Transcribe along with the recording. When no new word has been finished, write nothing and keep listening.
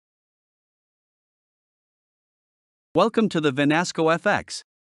Welcome to the VinascoFX.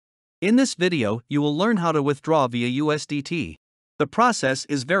 In this video, you will learn how to withdraw via USDT. The process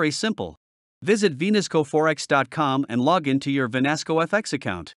is very simple. Visit VinascoForex.com and log into your VinascoFX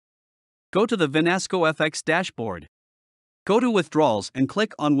account. Go to the VinascoFX dashboard. Go to Withdrawals and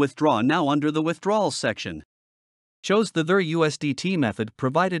click on Withdraw Now under the Withdrawals section. Choose the USDT method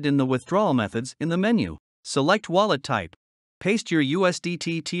provided in the withdrawal methods in the menu. Select wallet type. Paste your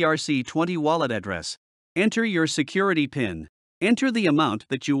USDT TRC20 wallet address. Enter your security PIN. Enter the amount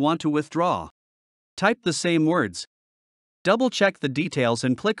that you want to withdraw. Type the same words. Double-check the details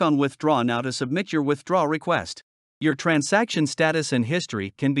and click on Withdraw Now to submit your withdrawal request. Your transaction status and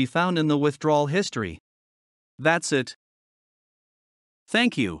history can be found in the withdrawal history. That's it.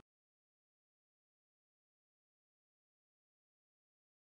 Thank you.